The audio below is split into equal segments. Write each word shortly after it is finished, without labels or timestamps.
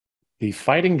The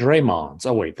Fighting Draymonds.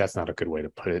 Oh, wait, that's not a good way to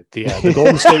put it. The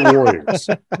Golden State Warriors.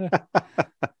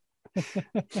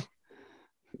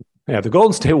 Yeah, the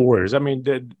Golden State Warriors. I mean,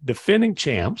 the defending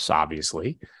champs,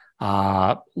 obviously,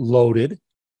 loaded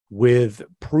with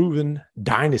proven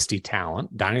dynasty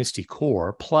talent, dynasty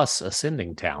core, plus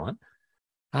ascending talent.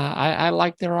 I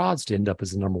like their odds to end up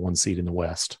as the number 1 seed in the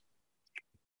West.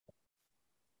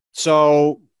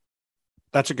 So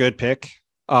that's a good pick.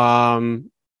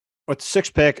 With the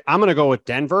 6th pick, I'm going to go with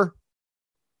Denver.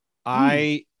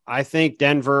 I think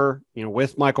Denver,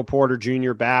 with Michael Porter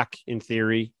Jr. back in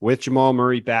theory, with Jamal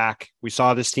Murray back, we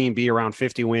saw this team be around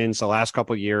 50 wins the last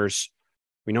couple of years.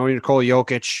 We know Nikola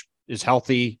Jokic is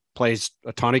healthy, plays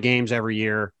a ton of games every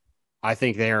year. I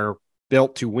think they're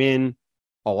built to win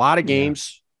a lot of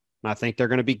games, and I think they're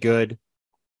going to be good.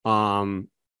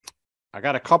 I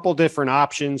got a couple different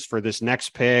options for this next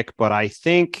pick, but I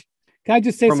think... Can I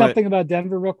just say something about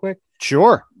Denver real quick?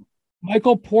 Sure.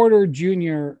 Michael Porter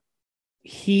Jr.,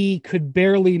 he could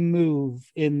barely move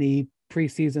in the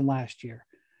preseason last year.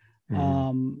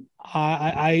 I've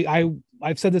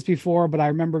said this before, but I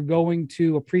remember going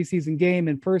to a preseason game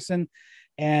in person,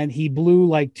 and he blew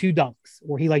like 2 dunks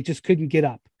where he just couldn't get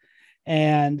up.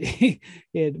 And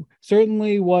it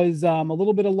certainly was a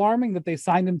little bit alarming that they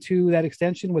signed him to that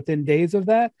extension within days of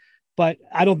that. But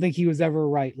I don't think he was ever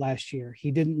right last year.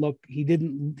 He couldn't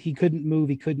move.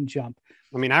 He couldn't jump.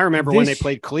 I mean, I remember when they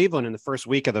played Cleveland in the first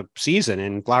week of the season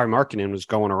and Larry Markkinen was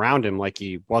going around him like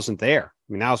he wasn't there.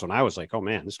 I mean, that was when I was like, oh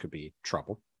man, this could be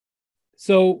trouble.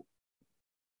 So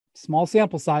small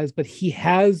sample size, but he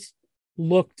has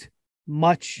looked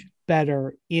much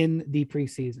better in the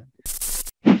preseason.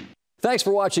 Thanks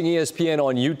for watching ESPN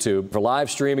on YouTube. For live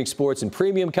streaming sports and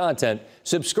premium content,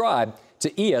 subscribe to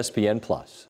ESPN Plus.